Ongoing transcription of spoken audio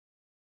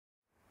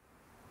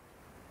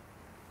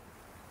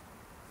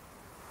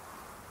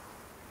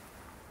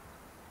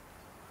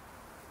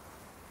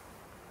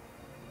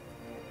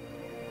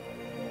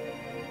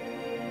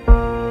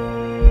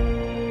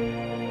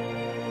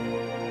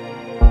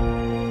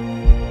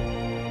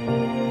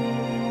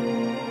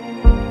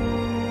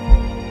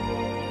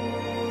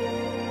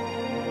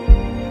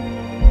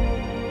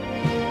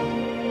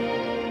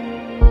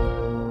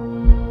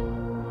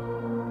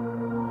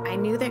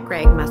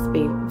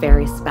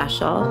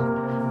special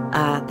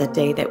the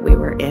day that we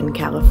were in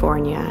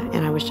California,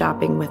 and I was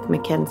shopping with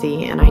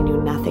Mackenzie, and I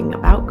knew nothing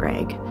about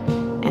Gregg.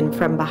 And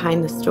from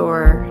behind the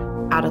store,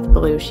 out of the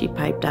blue, she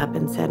piped up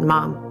and said,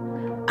 "Mom,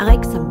 I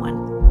like someone,"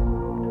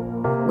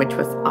 which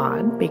was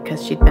odd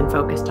because she'd been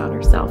focused on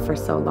herself for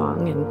so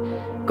long and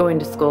going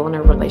to school and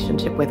her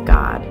relationship with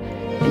God.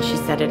 And she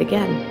said it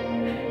again.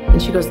 And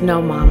she goes,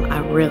 "No, Mom, I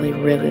really,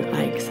 really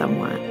like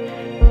someone."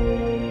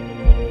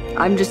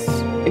 I'm just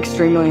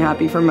extremely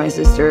happy for my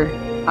sister.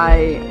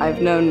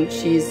 I've known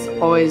she's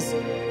always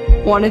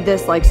wanted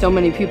this like so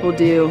many people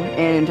do,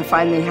 and to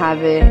finally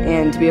have it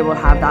and to be able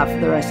to have that for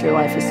the rest of your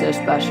life is so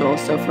special.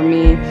 So for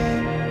me,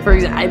 for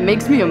example, it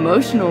makes me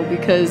emotional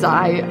because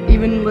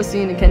even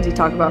listening to Kenzie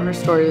talk about her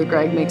story with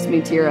Gregg makes me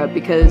tear up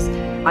because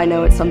I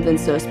know it's something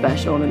so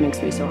special and it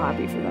makes me so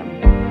happy for them.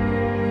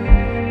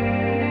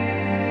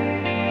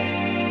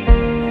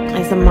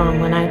 As a mom,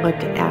 when I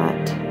look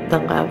at the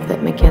love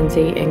that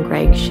Mackenzie and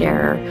Gregg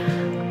share,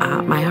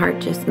 my heart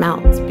just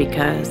melts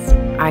because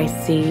I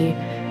see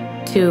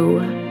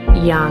two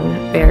young,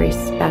 very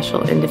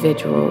special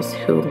individuals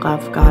who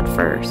love God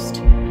first.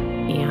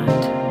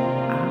 And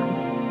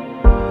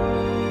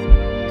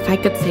if I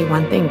could say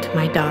one thing to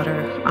my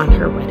daughter on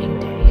her wedding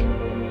day,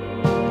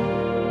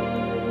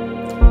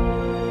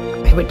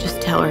 I would just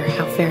tell her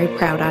how very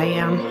proud I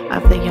am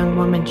of the young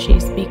woman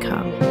she's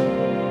become.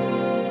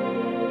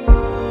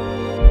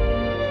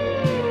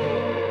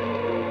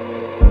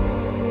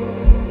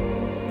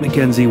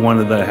 Mackenzie, one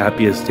of the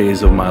happiest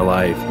days of my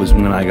life was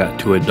when I got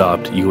to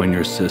adopt you and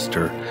your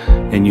sister,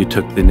 and you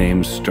took the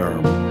name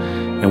Sturm,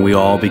 and we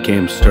all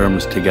became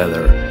Sturms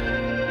together.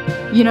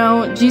 You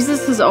know,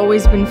 Jesus has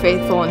always been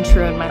faithful and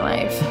true in my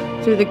life,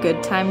 through the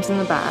good times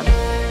and the bad.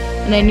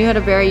 And I knew at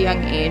a very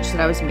young age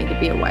that I was made to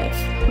be a wife,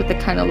 with the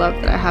kind of love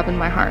that I have in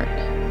my heart.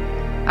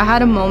 I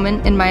had a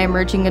moment in my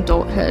emerging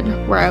adulthood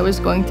where I was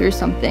going through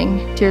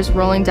something, tears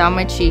rolling down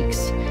my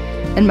cheeks,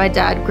 and my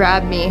dad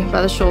grabbed me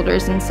by the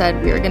shoulders and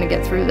said, "We are going to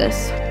get through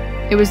this."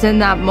 It was in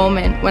that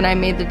moment when I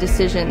made the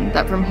decision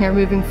that from here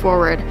moving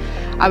forward,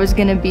 I was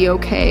going to be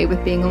okay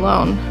with being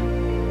alone,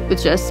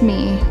 with just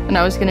me, and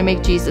I was going to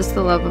make Jesus the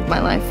love of my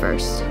life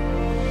first.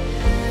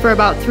 For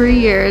about 3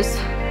 years,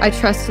 I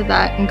trusted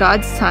that in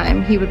God's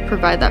time, He would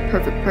provide that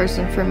perfect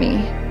person for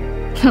me.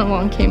 And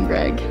along came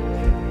Gregg.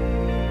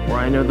 "For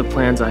I know the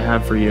plans I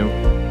have for you,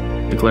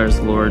 declares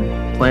the Lord,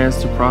 plans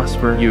to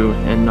prosper you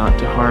and not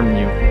to harm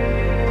you,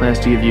 plans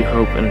to give you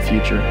hope and a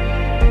future."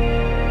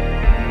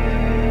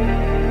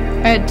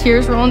 I had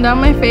tears rolling down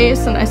my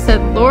face, and I said,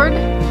 "Lord,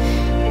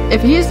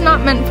 if He is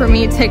not meant for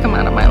me, take Him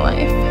out of my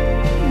life.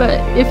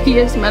 But if He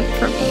is meant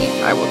for me,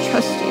 I will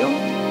trust you."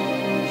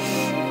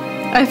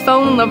 I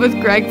fell in love with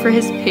Gregg for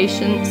his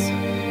patience.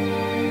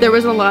 There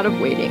was a lot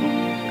of waiting.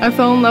 I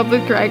fell in love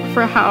with Gregg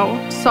for how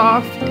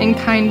soft and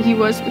kind he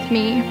was with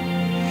me.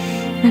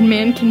 And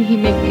man, can he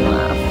make me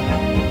laugh.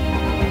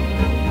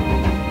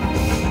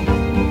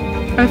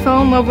 I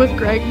fell in love with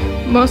Gregg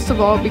most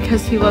of all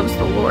because he loves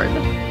the Lord.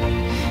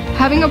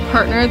 Having a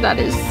partner that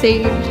is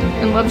saved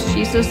and loves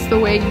Jesus the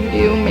way you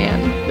do, man,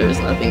 there's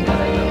nothing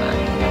better than that.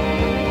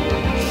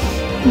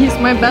 He's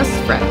my best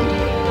friend.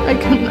 I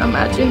couldn't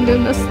imagine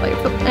doing this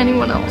life with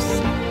anyone else.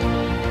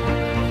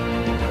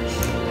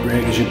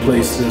 Gregg, as you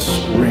place this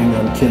ring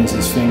on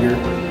Kenzie's finger,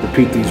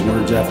 repeat these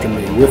words after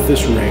me. With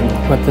this ring,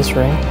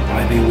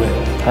 I thee wed.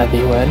 I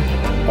thee wed.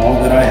 All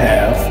that I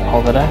have,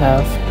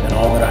 and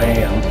all that I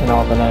am,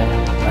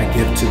 I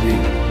give to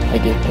thee.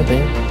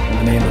 In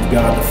the name of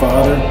God the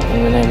Father,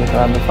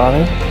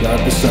 God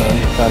the Son,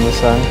 and God the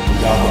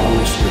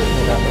Holy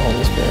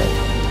Spirit.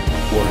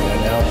 For I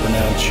now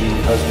pronounce you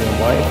husband and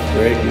wife.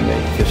 Gregg, you may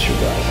kiss your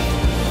bride.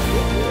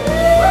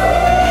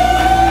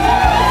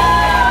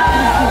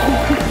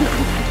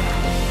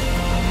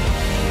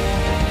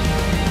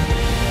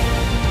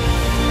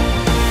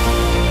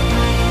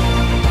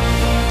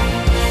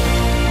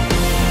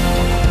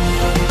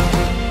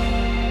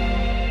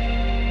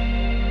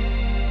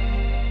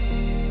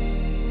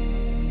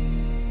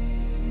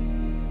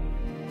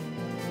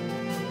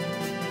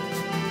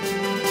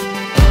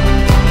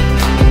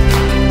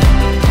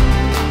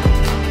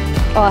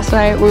 Last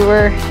night we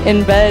were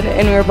in bed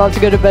and we were about to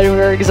go to bed and we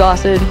were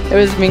exhausted. It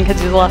was me and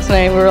Kenzie's last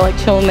night. We were like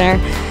chilling there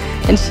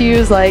and she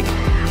was like,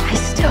 "I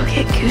still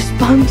get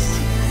goosebumps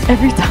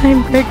every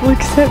time Gregg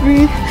looks at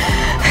me."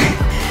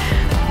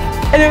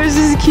 And it was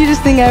just the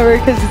cutest thing ever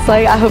because it's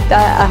like, I hope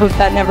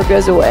that never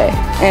goes away,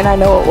 and I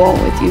know it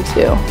won't with you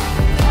too.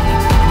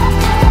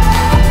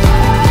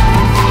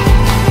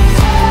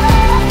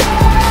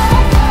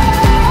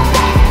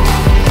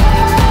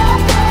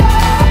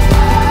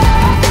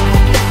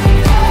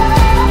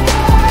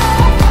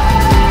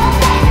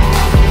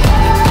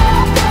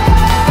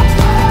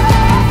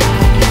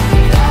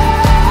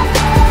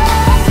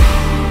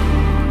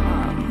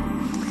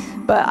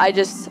 But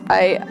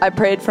I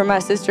prayed for my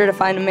sister to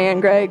find a man,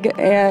 Gregg,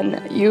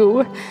 and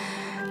you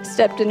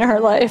stepped into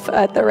her life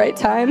at the right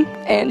time,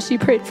 and she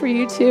prayed for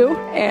you too,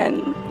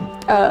 and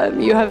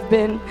you have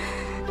been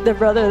the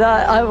brother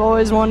that I've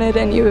always wanted,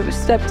 and you have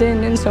stepped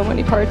in so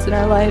many parts in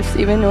our lives,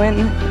 even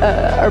when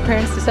our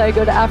parents decided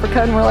to go to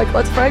Africa and we're like,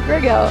 let's fly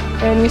Gregg out,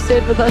 and you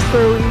stayed with us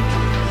for a week,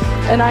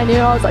 and I knew,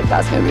 I was like,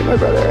 that's gonna be my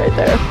brother right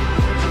there.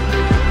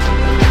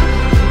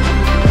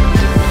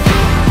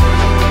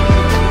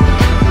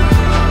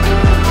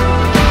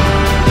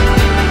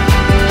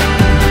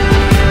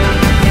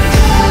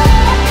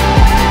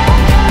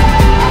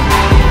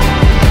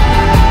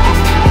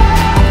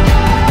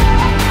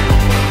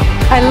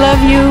 I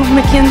love you,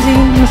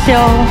 Mackenzie,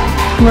 Michelle,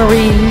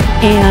 Marie,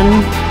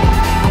 Ann.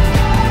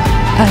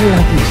 I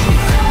love you so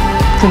much.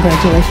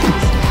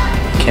 Congratulations.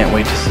 Can't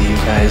wait to see you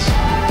guys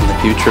in the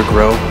future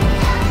grow.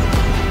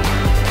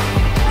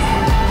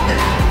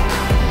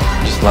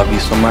 Just love you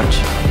so much.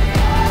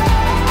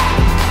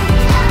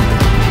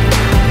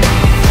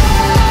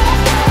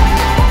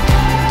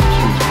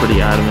 She was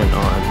pretty adamant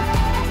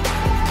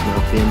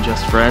on, being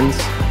just friends,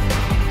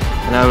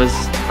 and I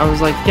was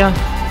like, yeah,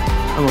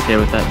 I'm okay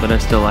with that, but I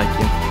still like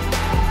you.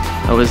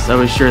 I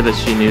was sure that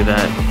she knew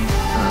that,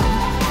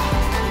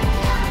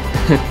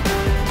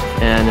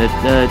 and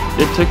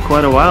it took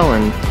quite a while.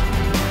 And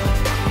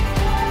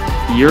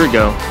a year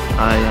ago,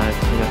 I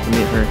got to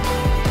meet her.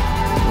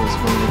 It was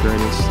one of the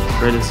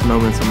greatest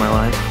moments of my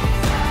life.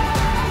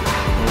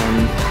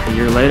 And a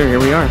year later,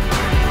 here we are.